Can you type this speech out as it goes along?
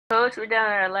Coach, we're down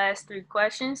to our last three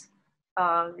questions.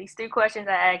 These three questions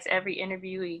I ask every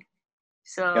interviewee.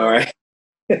 All So, right.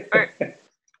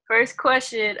 first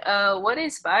question, what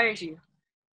inspires you?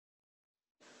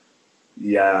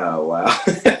 Yeah, wow.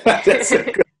 That's a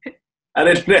good. I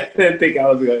didn't think I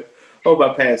was gonna. Hope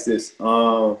I passed this.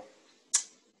 What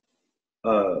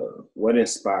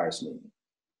inspires me?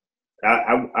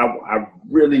 I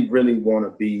really, really want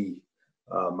to be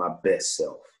my best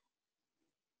self,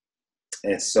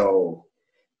 and so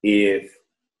if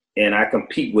and I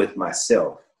compete with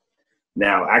myself.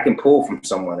 Now I can pull from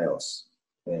someone else,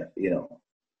 you know.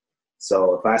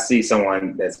 So if I see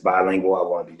someone that's bilingual, I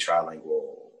want to be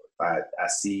trilingual. If I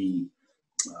see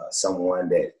someone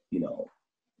that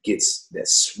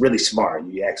that's really smart.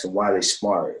 You ask them why they're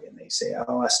smart, and they say,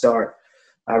 "Oh,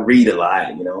 I read a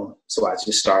lot, so I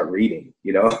just start reading."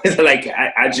 Like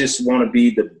I just want to be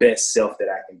the best self that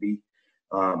I can be,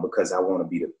 because I want to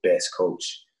be the best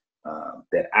coach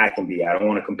that I can be. I don't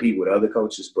want to compete with other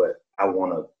coaches, but I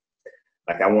want to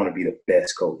be the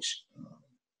best coach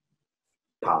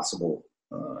possible,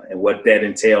 and what that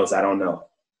entails, I don't know.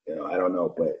 I don't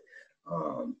know, but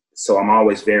so I'm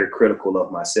always very critical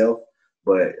of myself.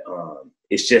 But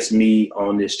it's just me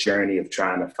on this journey of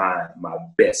trying to find my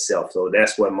best self. So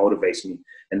that's what motivates me,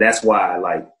 and that's why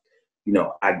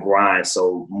I grind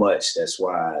so much. That's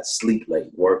why I sleep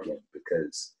late working,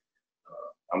 because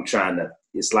I'm trying to.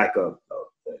 It's like a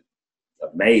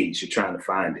maze. You're trying to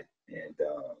find it, and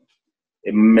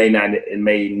it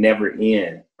may never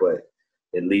end, but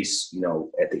at least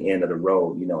at the end of the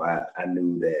road, I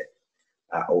knew that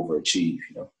I overachieved.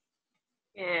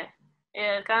 Yeah,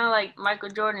 yeah, kind of like Michael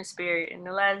Jordan's spirit in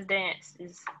The Last Dance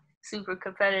is super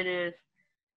competitive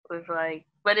with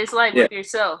but it's like Yeah, with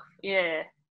yourself. Yeah,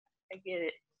 I get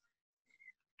it.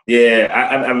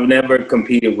 yeah. I've never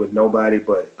competed with nobody,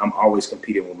 but I'm always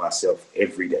competing with myself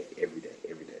every day, every day,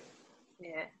 every day.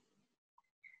 Yeah,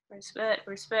 respect,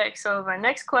 respect. So my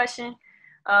next question,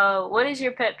 what is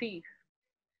your pet peeve?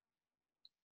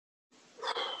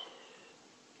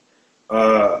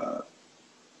 Uh,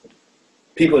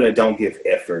 People that don't give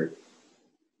effort.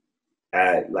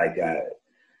 I like I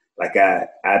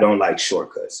I don't like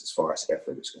shortcuts as far as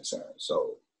effort is concerned.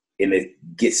 So, and it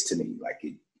gets to me, like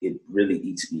it really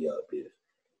eats me up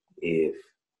if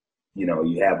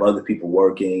you have other people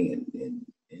working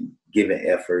and giving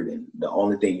effort, and the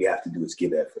only thing you have to do is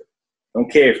give effort.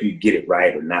 Don't care if you get it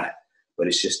right or not, but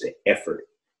it's just the effort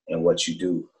and what you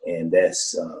do, and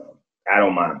that's I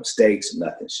don't mind mistakes,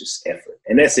 nothing. It's just effort,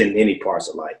 and that's in any parts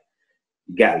of life.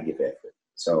 You got to give effort.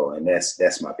 So, and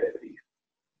that's my pet peeve.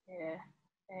 Yeah,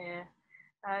 yeah,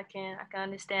 I can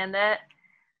understand that.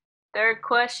 Third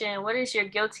question, what is your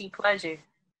guilty pleasure?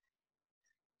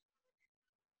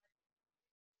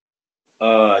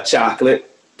 Chocolate.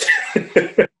 Me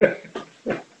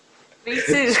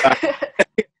too.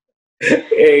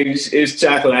 It's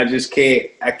chocolate. I just can't.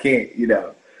 I can't.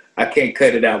 I can't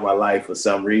cut it out of my life for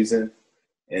some reason,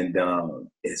 and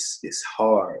it's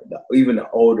hard. Even the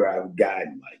older I've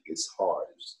gotten, like it's hard.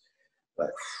 It's like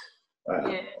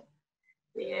Yeah,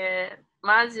 yeah.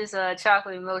 Mine's just a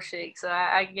chocolate milkshake, so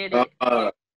I get uh, it.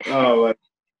 uh, oh,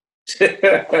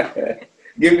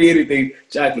 give me anything.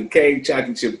 Chocolate cake,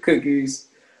 chocolate chip cookies.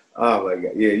 Oh my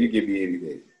god, yeah, you give me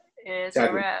anything. Yeah, it's a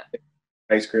Chocolate wrap.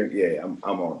 ice cream. Yeah, I'm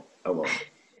on. I'm on.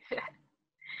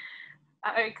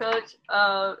 All right, Coach.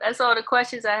 That's all the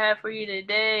questions I have for you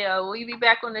today. Will you be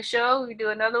back on the show? We do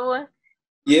another one.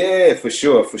 Yeah, for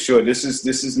sure, for sure. This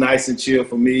is nice and chill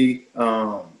for me.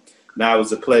 Now it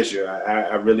was a pleasure.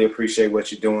 I really appreciate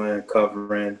what you're doing,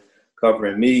 covering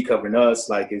me, covering us.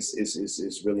 Like it's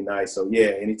really nice. So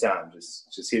yeah, anytime,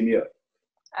 just hit me up.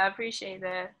 I appreciate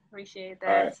that. Appreciate All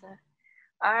that. right, So,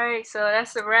 all right, so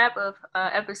that's the wrap of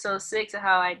episode 6 of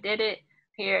How I Did It.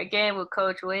 Here again with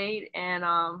Coach Wade, and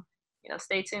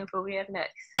stay tuned for what we have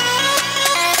next.